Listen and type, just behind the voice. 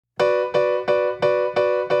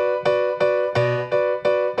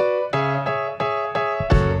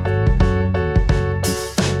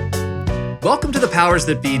Welcome to the Powers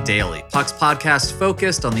That Be Daily, Puck's podcast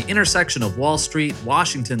focused on the intersection of Wall Street,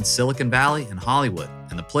 Washington, Silicon Valley, and Hollywood,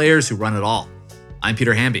 and the players who run it all. I'm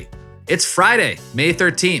Peter Hamby. It's Friday, May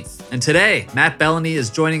 13th, and today, Matt Bellany is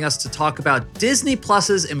joining us to talk about Disney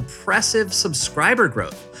Plus's impressive subscriber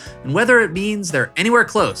growth and whether it means they're anywhere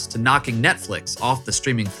close to knocking Netflix off the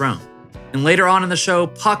streaming throne. And later on in the show,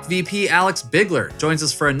 Puck VP Alex Bigler joins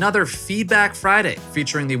us for another Feedback Friday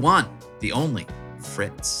featuring the one, the only,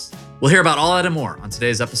 Fritz. We'll hear about all that and more on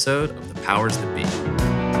today's episode of The Powers That Be.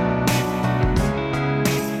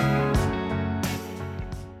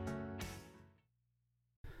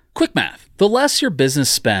 Quick math. The less your business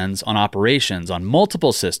spends on operations, on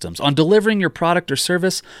multiple systems, on delivering your product or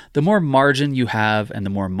service, the more margin you have and the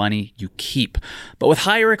more money you keep. But with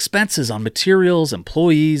higher expenses on materials,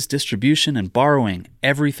 employees, distribution, and borrowing,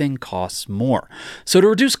 everything costs more. So to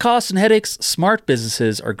reduce costs and headaches, smart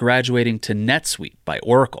businesses are graduating to NetSuite by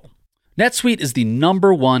Oracle. NetSuite is the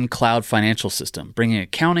 #1 cloud financial system, bringing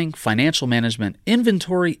accounting, financial management,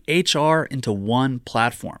 inventory, HR into one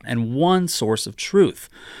platform and one source of truth.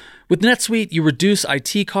 With NetSuite, you reduce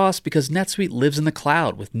IT costs because NetSuite lives in the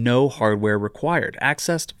cloud with no hardware required,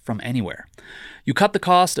 accessed from anywhere. You cut the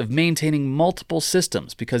cost of maintaining multiple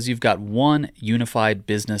systems because you've got one unified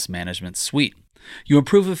business management suite. You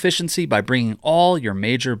improve efficiency by bringing all your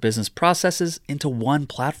major business processes into one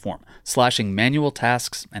platform, slashing manual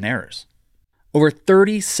tasks and errors. Over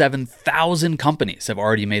 37,000 companies have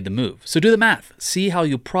already made the move. So do the math. See how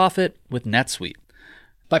you profit with NetSuite.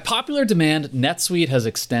 By popular demand, NetSuite has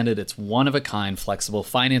extended its one-of-a-kind flexible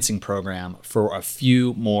financing program for a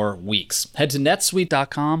few more weeks. Head to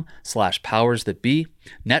netsuite.com/powersthatbe,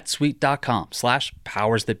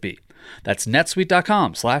 netsuite.com/powersthatbe. That's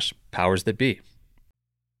netsuite.com/powersthatbe.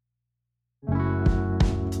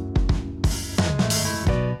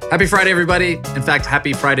 Happy Friday, everybody. In fact,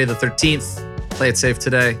 happy Friday the 13th. Play it safe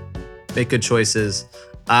today. Make good choices.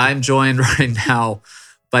 I'm joined right now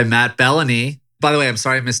by Matt Bellany. By the way, I'm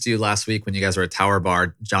sorry I missed you last week when you guys were at Tower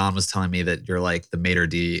Bar. John was telling me that you're like the maitre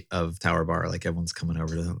d' of Tower Bar. Like everyone's coming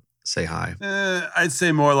over to say hi. I'd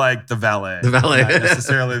say more like the valet. The valet. Not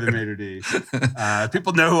necessarily the maitre d'.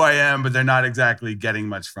 People know who I am, but they're not exactly getting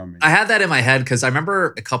much from me. I had that in my head because I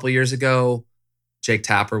remember a couple years ago, Jake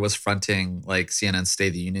Tapper was fronting like CNN State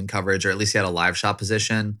of the Union coverage, or at least he had a live shot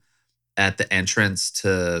position at the entrance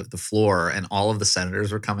to the floor, and all of the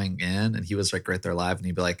senators were coming in, and he was like right there live, and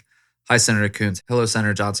he'd be like, "Hi, Senator Coons. Hello,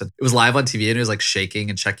 Senator Johnson." It was live on TV, and he was like shaking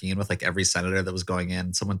and checking in with like every senator that was going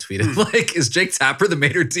in. Someone tweeted like, "Is Jake Tapper the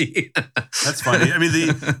maitre d'?" That's funny. I mean,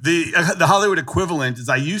 the Hollywood equivalent is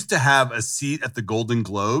I used to have a seat at the Golden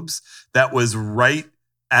Globes that was right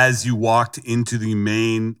as you walked into the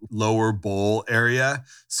main lower bowl area.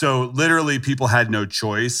 So literally people had no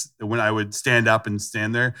choice. When I would stand up and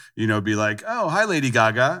stand there, be like, "Oh, hi, Lady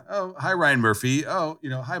Gaga. Oh, hi, Ryan Murphy. Oh,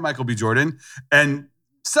 hi, Michael B. Jordan." And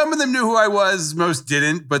some of them knew who I was, most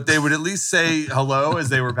didn't, but they would at least say hello as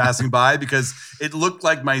they were passing by because it looked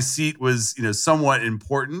like my seat was, somewhat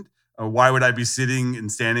important. Why would I be sitting and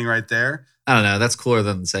standing right there? I don't know. That's cooler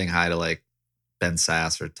than saying hi to like Ben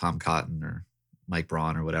Sass or Tom Cotton or Mike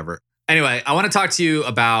Braun or whatever. Anyway, I want to talk to you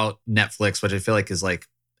about Netflix, which I feel like is like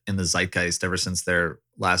in the zeitgeist ever since their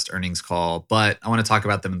last earnings call. But I want to talk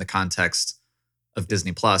about them in the context of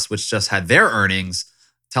Disney Plus, which just had their earnings.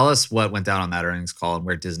 Tell us what went down on that earnings call and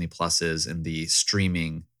where Disney Plus is in the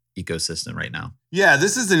streaming ecosystem right now. Yeah,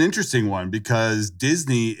 this is an interesting one because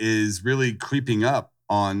Disney is really creeping up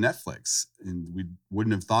on Netflix. And we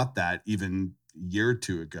wouldn't have thought that even a year or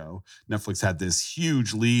two ago. Netflix had this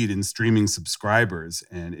huge lead in streaming subscribers,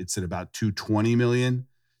 and it's at about 220 million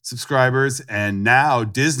subscribers. And now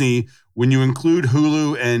Disney, when you include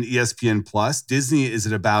Hulu and ESPN Plus, Disney is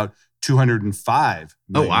at about 205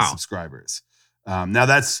 million subscribers. Now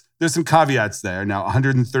there's some caveats there. Now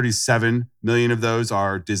 137 million of those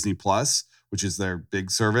are Disney Plus, which is their big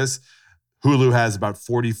service. Hulu has about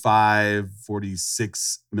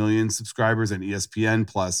 46 million subscribers, and ESPN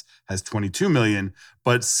Plus has 22 million.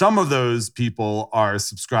 But some of those people are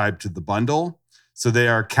subscribed to the bundle, so they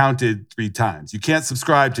are counted 3 times. You can't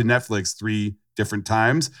subscribe to Netflix 3 different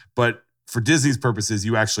times, but for Disney's purposes,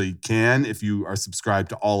 you actually can if you are subscribed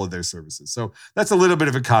to all of their services. So that's a little bit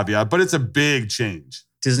of a caveat, but it's a big change.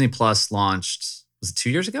 Disney Plus launched, was it 2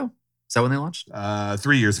 years ago? Is that when they launched?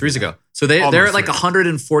 3 years 3 years ago. So they're Almost at like 3.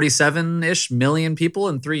 147-ish million people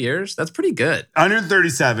in 3 years. That's pretty good.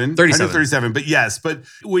 137. 137. But yes, but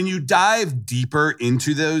when you dive deeper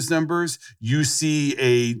into those numbers, you see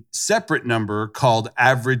a separate number called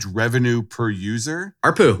average revenue per user.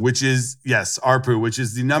 ARPU. Which is, yes, ARPU, which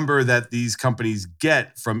is the number that these companies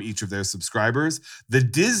get from each of their subscribers. The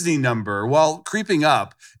Disney number, while creeping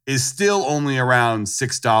up, is still only around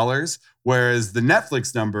 $6. Whereas the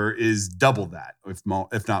Netflix number is double that,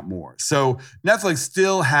 if not more. So Netflix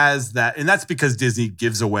still has that, and that's because Disney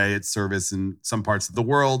gives away its service in some parts of the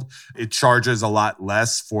world. It charges a lot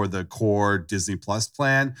less for the core Disney Plus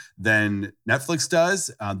plan than Netflix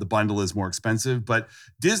does. The bundle is more expensive, but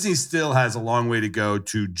Disney still has a long way to go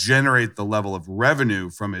to generate the level of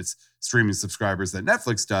revenue from its streaming subscribers that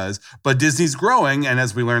Netflix does. But Disney's growing, and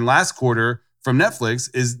as we learned last quarter, from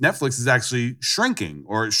Netflix is actually shrinking,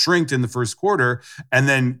 or it shrinked in the first quarter, and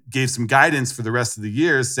then gave some guidance for the rest of the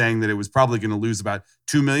year saying that it was probably going to lose about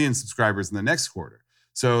 2 million subscribers in the next quarter.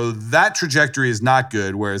 So that trajectory is not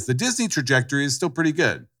good, whereas the Disney trajectory is still pretty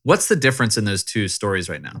good. What's the difference in those two stories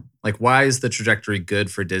right now? Like, why is the trajectory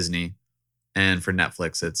good for Disney and for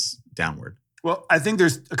Netflix it's downward? Well, I think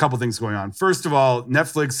there's a couple things going on. First of all,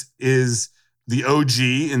 Netflix is the OG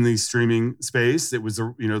in the streaming space. It was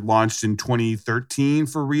launched in 2013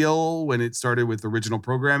 for real when it started with original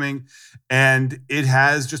programming, and it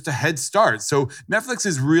has just a head start. So Netflix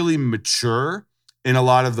is really mature in a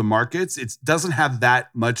lot of the markets. It doesn't have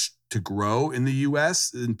that much to grow in the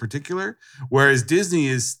US in particular, whereas Disney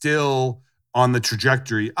is still on the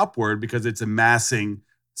trajectory upward because it's amassing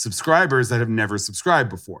subscribers that have never subscribed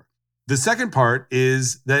before. The second part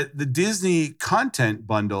is that the Disney content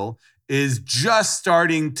bundle is just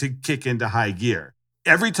starting to kick into high gear.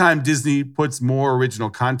 Every time Disney puts more original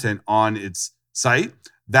content on its site,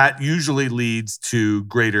 that usually leads to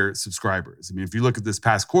greater subscribers. I mean, if you look at this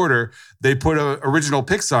past quarter, they put an original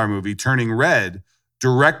Pixar movie, Turning Red,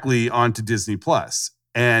 directly onto Disney Plus.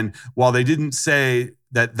 And while they didn't say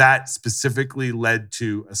that specifically led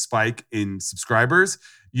to a spike in subscribers,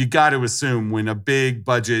 you got to assume when a big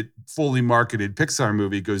budget, fully marketed Pixar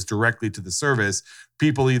movie goes directly to the service,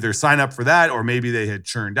 people either sign up for that, or maybe they had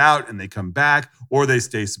churned out and they come back, or they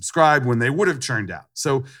stay subscribed when they would have churned out.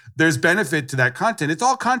 So there's benefit to that content. It's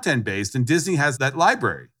all content based, and Disney has that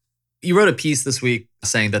library. You wrote a piece this week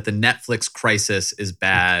saying that the Netflix crisis is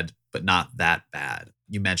bad, but not that bad.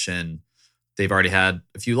 You mentioned they've already had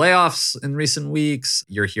a few layoffs in recent weeks.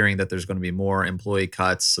 You're hearing that there's going to be more employee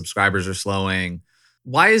cuts. Subscribers are slowing.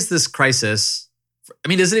 Why is this crisis? I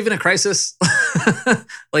mean, is it even a crisis?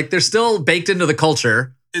 Like, they're still baked into the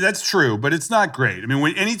culture. That's true, but it's not great. I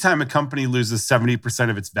mean, anytime a company loses 70%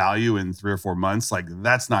 of its value in 3 or 4 months, like,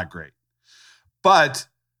 that's not great. But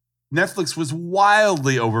Netflix was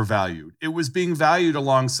wildly overvalued. It was being valued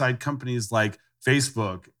alongside companies like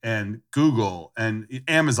Facebook and Google and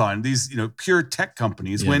Amazon, these pure tech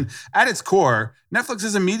companies, when at its core, Netflix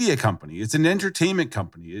is a media company. It's an entertainment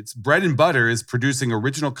company. Its bread and butter is producing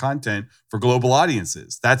original content for global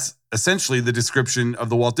audiences. That's essentially the description of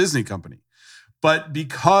the Walt Disney Company. But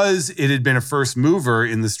because it had been a first mover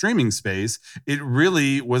in the streaming space, it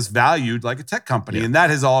really was valued like a tech company. And that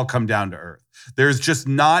has all come down to earth. There's just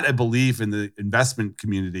not a belief in the investment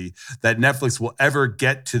community that Netflix will ever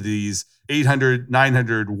get to these 800,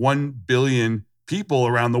 900, 1 billion people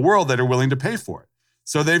around the world that are willing to pay for it.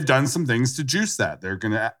 So they've done some things to juice that. They're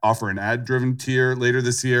going to offer an ad-driven tier later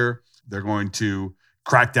this year. They're going to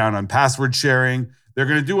crack down on password sharing. They're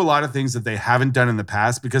going to do a lot of things that they haven't done in the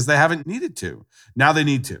past because they haven't needed to. Now they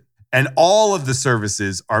need to. And all of the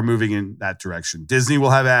services are moving in that direction. Disney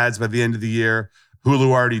will have ads by the end of the year.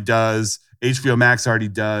 Hulu already does. HBO Max already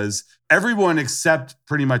does. Everyone except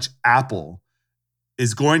pretty much Apple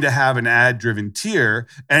is going to have an ad-driven tier,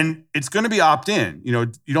 and it's going to be opt-in.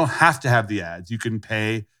 You don't have to have the ads. You can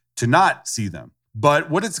pay to not see them. But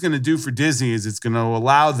what it's going to do for Disney is it's going to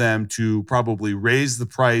allow them to probably raise the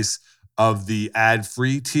price of the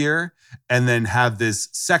ad-free tier and then have this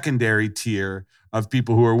secondary tier of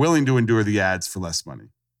people who are willing to endure the ads for less money.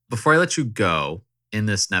 Before I let you go, in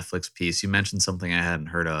this Netflix piece, you mentioned something I hadn't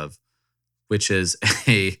heard of, which is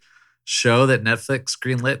a show that Netflix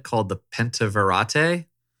greenlit called The Pentaverate.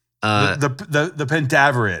 The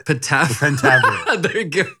Pentaverate. The Pentaverate. There you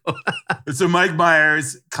go. It's a Mike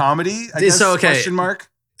Myers comedy, I guess, question mark.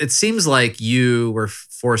 It seems like you were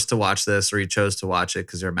forced to watch this, or you chose to watch it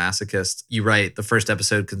because you're a masochist. You write, the first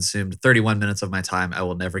episode consumed 31 minutes of my time. I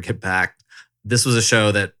will never get back. This was a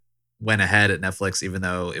show that went ahead at Netflix, even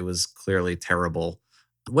though it was clearly terrible.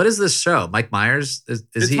 What is this show? Mike Myers?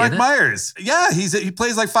 Is he Mike in it? Myers. Yeah, he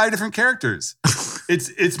plays like 5 different characters.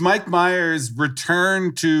 It's Mike Myers'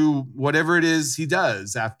 return to whatever it is he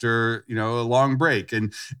does after, a long break.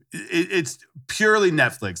 And it's purely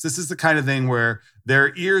Netflix. This is the kind of thing where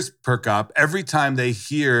their ears perk up every time they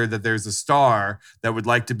hear that there's a star that would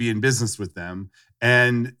like to be in business with them.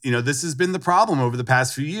 And, this has been the problem over the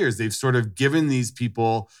past few years. They've sort of given these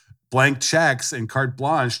people blank checks and carte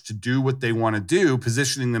blanche to do what they want to do,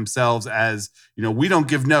 positioning themselves as, we don't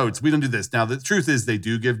give notes. We don't do this. Now, the truth is they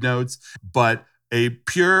do give notes, but a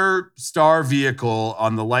pure star vehicle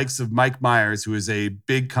on the likes of Mike Myers, who is a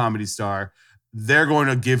big comedy star, they're going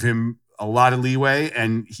to give him a lot of leeway,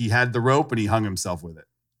 and he had the rope and he hung himself with it.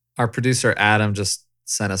 Our producer, Adam, just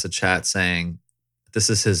sent us a chat saying this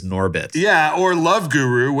is his Norbit. Yeah, or Love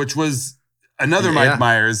Guru, which was another Mike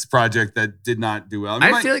Myers project that did not do well.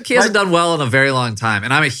 I feel like he hasn't done well in a very long time.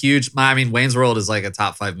 And I'm a huge, Wayne's World is like a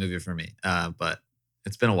top 5 movie for me, but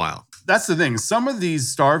it's been a while. That's the thing. Some of these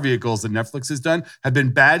star vehicles that Netflix has done have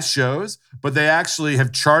been bad shows, but they actually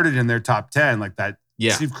have charted in their top 10, like that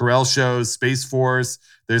Steve Carell show, Space Force.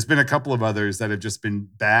 There's been a couple of others that have just been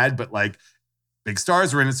bad, but like big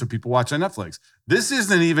stars are in it, so people watch on Netflix. This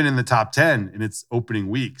isn't even in the top 10 in its opening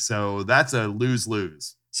week, so that's a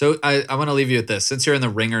lose-lose. So I want to leave you with this. Since you're in the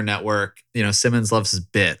Ringer network, Simmons loves his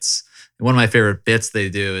bits. And one of my favorite bits they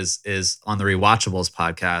do is on the Rewatchables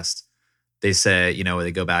podcast. They say, where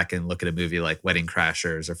they go back and look at a movie like Wedding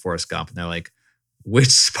Crashers or Forrest Gump, and they're like,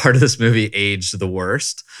 which part of this movie aged the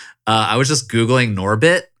worst? I was just Googling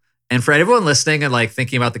Norbit. And for everyone listening and like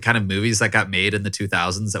thinking about the kind of movies that got made in the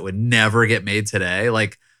 2000s that would never get made today,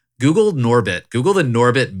 like Google Norbit, Google the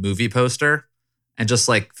Norbit movie poster and just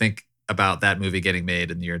like think about that movie getting made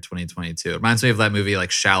in the year 2022. It reminds me of that movie like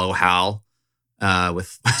Shallow Hal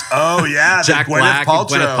with Jack Black and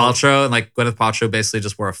Gwyneth Paltrow. And like Gwyneth Paltrow basically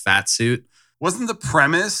just wore a fat suit. Wasn't the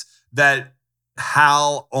premise that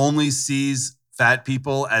Hal only sees fat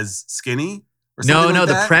people as skinny? Or something No, like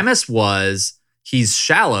the premise was he's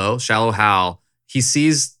Shallow Hal. He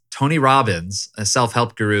sees Tony Robbins, a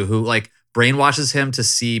self-help guru who like brainwashes him to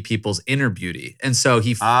see people's inner beauty. And so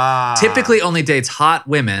he typically only dates hot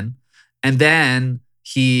women. And then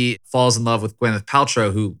he falls in love with Gwyneth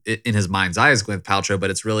Paltrow, who in his mind's eye is Gwyneth Paltrow,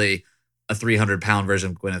 but it's really a 300-pound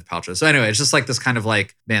version of Gwyneth Paltrow. So anyway, it's just like this kind of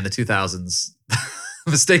like, man, the 2000s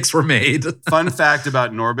mistakes were made. Fun fact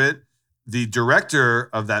about Norbit, the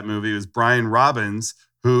director of that movie was Brian Robbins,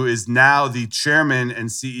 who is now the chairman and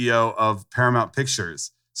CEO of Paramount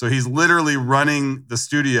Pictures. So he's literally running the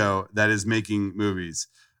studio that is making movies.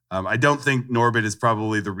 I don't think Norbit is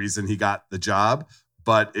probably the reason he got the job,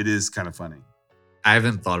 but it is kind of funny. I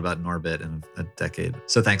haven't thought about Norbit in a decade.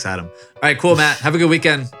 So thanks, Adam. All right, cool, Matt. Have a good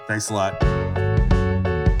weekend. Thanks a lot.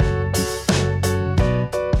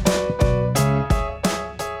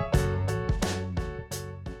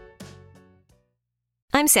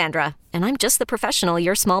 I'm Sandra, and I'm just the professional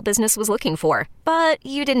your small business was looking for. But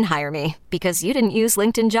you didn't hire me because you didn't use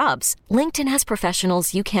LinkedIn Jobs. LinkedIn has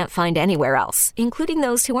professionals you can't find anywhere else, including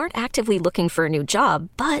those who aren't actively looking for a new job,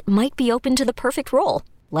 but might be open to the perfect role,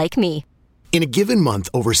 like me. In a given month,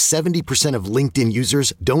 over 70% of LinkedIn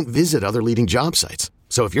users don't visit other leading job sites.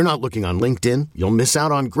 So if you're not looking on LinkedIn, you'll miss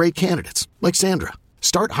out on great candidates like Sandra.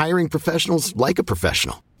 Start hiring professionals like a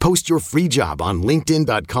professional. Post your free job on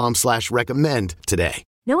linkedin.com/recommend today.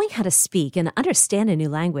 Knowing how to speak and understand a new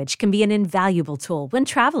language can be an invaluable tool when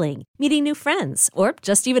traveling, meeting new friends, or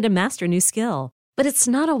just even to master a new skill. But it's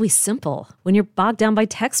not always simple when you're bogged down by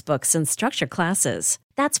textbooks and structured classes.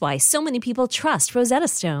 That's why so many people trust Rosetta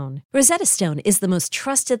Stone. Rosetta Stone is the most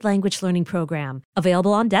trusted language learning program,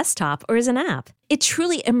 available on desktop or as an app. It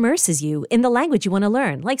truly immerses you in the language you want to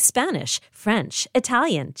learn, like Spanish, French,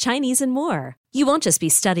 Italian, Chinese, and more. You won't just be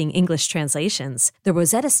studying English translations. The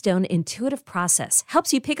Rosetta Stone intuitive process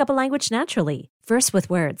helps you pick up a language naturally, first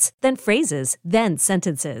with words, then phrases, then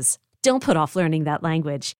sentences. Don't put off learning that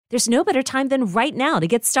language. There's no better time than right now to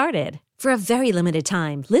get started. For a very limited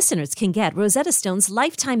time, listeners can get Rosetta Stone's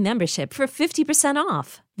lifetime membership for 50%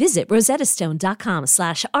 off. Visit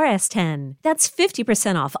rosettastone.com/rs10. That's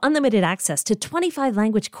 50% off unlimited access to 25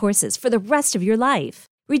 language courses for the rest of your life.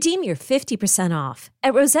 Redeem your 50% off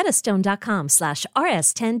at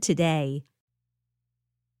rosettastone.com/rs10 today.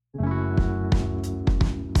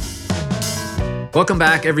 Welcome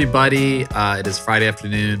back, everybody. It is Friday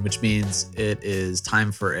afternoon, which means it is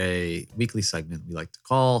time for a weekly segment we like to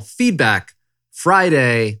call Feedback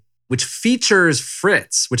Friday, which features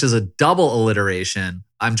Fritz, which is a double alliteration.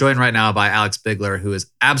 I'm joined right now by Alex Bigler, who is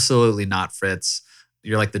absolutely not Fritz.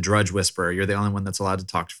 You're like the Drudge Whisperer. You're the only one that's allowed to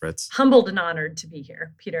talk to Fritz. Humbled and honored to be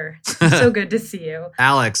here, Peter. So good to see you.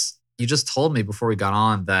 Alex, you just told me before we got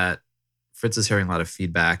on that Fritz is hearing a lot of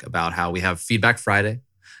feedback about how we have Feedback Friday,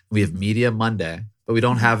 we have Media Monday, but we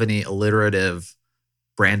don't have any alliterative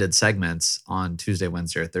branded segments on Tuesday,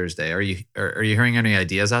 Wednesday, or Thursday. Are you hearing any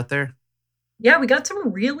ideas out there? Yeah, we got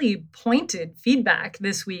some really pointed feedback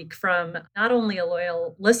this week from not only a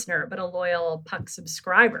loyal listener, but a loyal Puck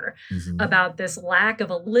subscriber about this lack of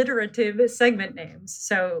alliterative segment names.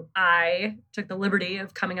 So I took the liberty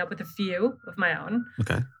of coming up with a few of my own.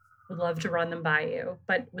 Okay. Would love to run them by you,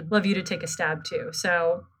 but would love you to take a stab too.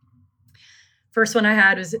 So first one I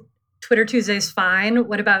had was Twitter Tuesday's fine.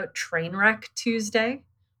 What about Trainwreck Tuesday?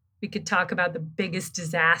 We could talk about the biggest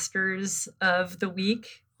disasters of the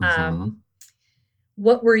week.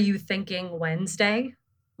 What were you thinking Wednesday?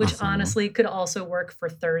 Which honestly could also work for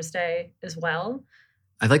Thursday as well.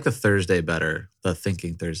 I like the Thursday better. The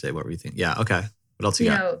thinking Thursday. What were you thinking? Yeah. Okay. What else you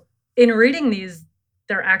got? Know, in reading these,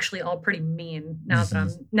 they're actually all pretty mean. Now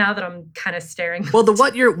that I'm kind of staring. Well,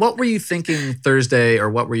 what were you thinking Thursday or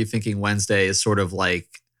what were you thinking Wednesday is sort of like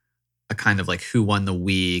a kind of like who won the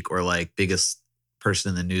week or like biggest person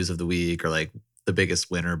in the news of the week or like the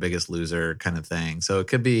biggest winner, biggest loser kind of thing. So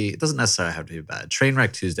it doesn't necessarily have to be bad.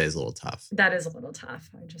 Trainwreck Tuesday is a little tough. That is a little tough.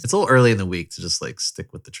 It's a little early in the week to just like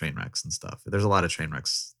stick with the train wrecks and stuff. There's a lot of train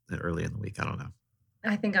wrecks early in the week. I don't know.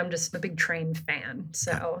 I think I'm just a big train fan.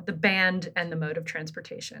 So the band and the mode of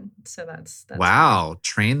transportation. So that's wow.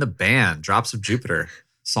 Train the Band, Drops of Jupiter,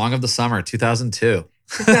 Song of the Summer, 2002.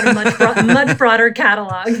 It's got a much broader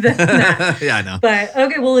catalog than that. Yeah, I know. But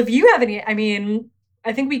okay, well, if you have any,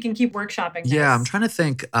 I think we can keep workshopping this. Yeah, I'm trying to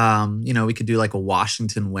think. We could do like a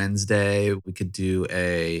Washington Wednesday. We could do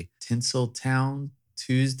a Tinseltown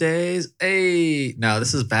Tuesdays. Hey, no,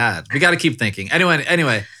 this is bad. We got to keep thinking.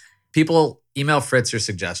 Anyway, people email Fritz your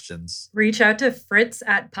suggestions. Reach out to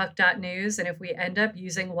fritz@puck.news. And if we end up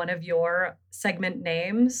using one of your segment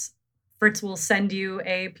names, Fritz will send you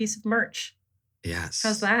a piece of merch. Yes.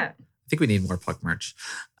 How's that? I think we need more Puck merch.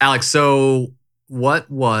 Alex, so what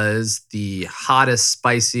was the hottest,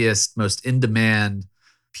 spiciest, most in-demand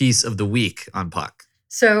piece of the week on Puck?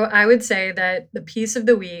 So I would say that the piece of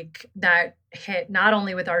the week that hit not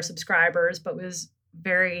only with our subscribers, but was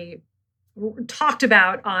very talked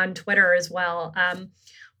about on Twitter as well,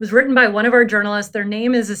 was written by one of our journalists. Their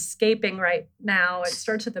name is escaping right now. It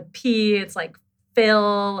starts with a P. It's like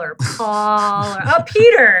Phil or Paul or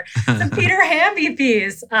Peter. It's a Peter Hamby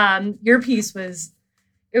piece. Your piece was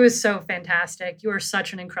so fantastic. You are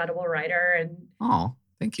such an incredible writer. Oh,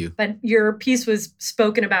 thank you. But your piece was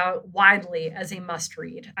spoken about widely as a must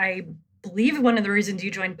read. I believe one of the reasons you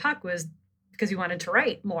joined Puck was because you wanted to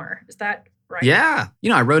write more. Is that right? Yeah.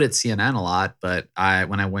 I wrote at CNN a lot, but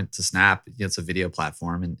when I went to Snap, it's a video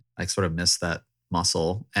platform and I sort of missed that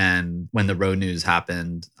muscle. And when the road news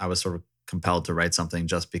happened, I was sort of compelled to write something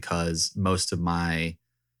just because most of my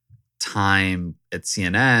time at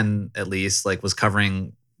CNN, at least, like was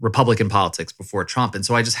covering Republican politics before Trump. And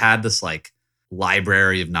so I just had this like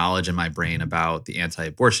library of knowledge in my brain about the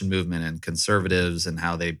anti-abortion movement and conservatives and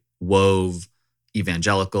how they wove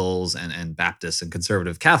evangelicals and Baptists and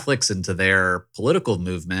conservative Catholics into their political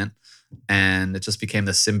movement. And it just became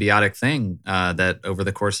this symbiotic thing that over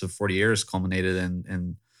the course of 40 years culminated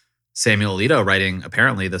in Samuel Alito writing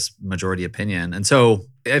apparently this majority opinion. And so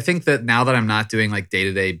I think that now that I'm not doing like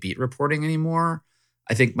day-to-day beat reporting anymore,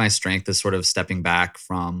 I think my strength is sort of stepping back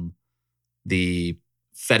from the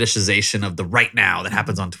fetishization of the right now that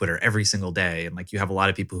happens on Twitter every single day. And like you have a lot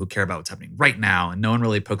of people who care about what's happening right now and no one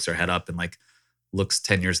really pokes their head up and like looks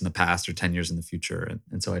 10 years in the past or 10 years in the future.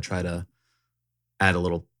 And so I try to add a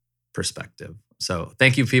little perspective. So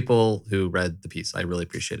thank you people who read the piece. I really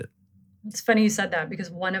appreciate it. It's funny you said that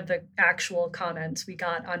because one of the actual comments we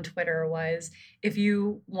got on Twitter was, if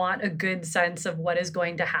you want a good sense of what is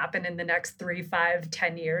going to happen in the next 3, 5,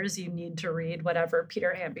 10 years, you need to read whatever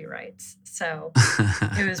Peter Hamby writes. So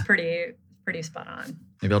it was pretty spot on.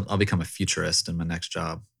 Maybe I'll become a futurist in my next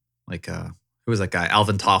job. Like, who was that guy?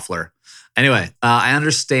 Alvin Toffler. Anyway, I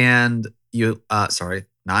understand you, sorry,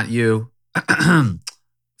 not you,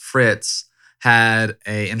 Fritz had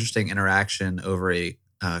a interesting interaction over a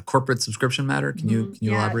corporate subscription matter. Can you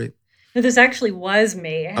elaborate? No, this actually was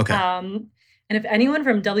me. Okay. And if anyone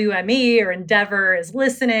from WME or Endeavor is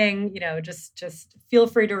listening, just feel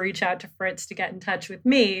free to reach out to Fritz to get in touch with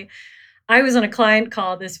me. I was on a client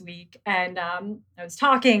call this week and I was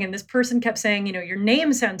talking and this person kept saying, your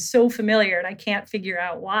name sounds so familiar and I can't figure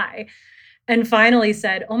out why. And finally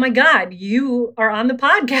said, oh my God, you are on the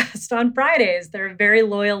podcast on Fridays. They're a very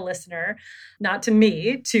loyal listener, not to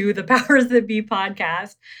me, to the Powers That Be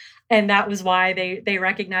podcast. And that was why they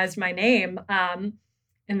recognized my name. And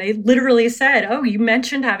And they literally said, oh, you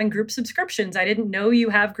mentioned having group subscriptions. I didn't know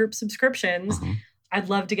you have group subscriptions. I'd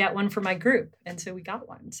love to get one for my group. And so we got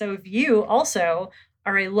one. So if you also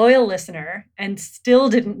are a loyal listener and still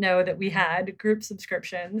didn't know that we had group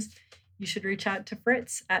subscriptions, you should reach out to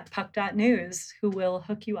Fritz at puck.news, who will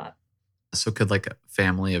hook you up. So could like a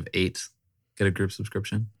family of 8 get a group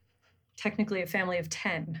subscription? Technically, a family of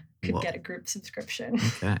 10 could get a group subscription.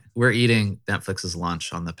 Okay. We're eating Netflix's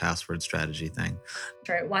lunch on the password strategy thing. That's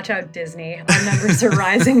right. Watch out, Disney. Our numbers are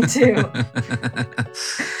rising too.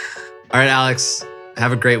 All right, Alex,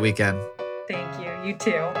 have a great weekend. Thank you. You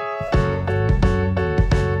too.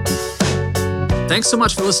 Thanks so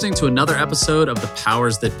much for listening to another episode of The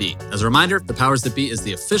Powers That Be. As a reminder, The Powers That Be is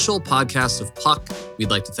the official podcast of Puck. We'd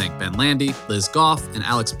like to thank Ben Landy, Liz Goff, and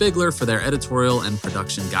Alex Bigler for their editorial and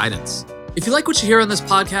production guidance. If you like what you hear on this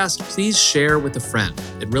podcast, please share with a friend.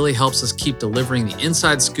 It really helps us keep delivering the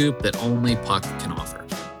inside scoop that only Puck can offer.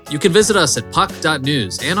 You can visit us at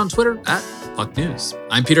puck.news and on Twitter at pucknews.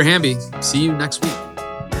 I'm Peter Hamby. See you next week.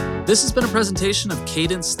 This has been a presentation of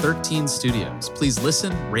Cadence 13 Studios. Please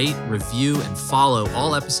listen, rate, review, and follow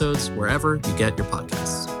all episodes wherever you get your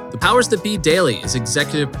podcasts. The Powers That Be Daily is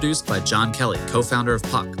executive produced by John Kelly, co-founder of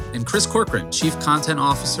Puck, and Chris Corcoran, chief content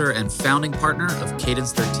officer and founding partner of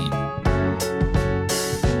Cadence 13.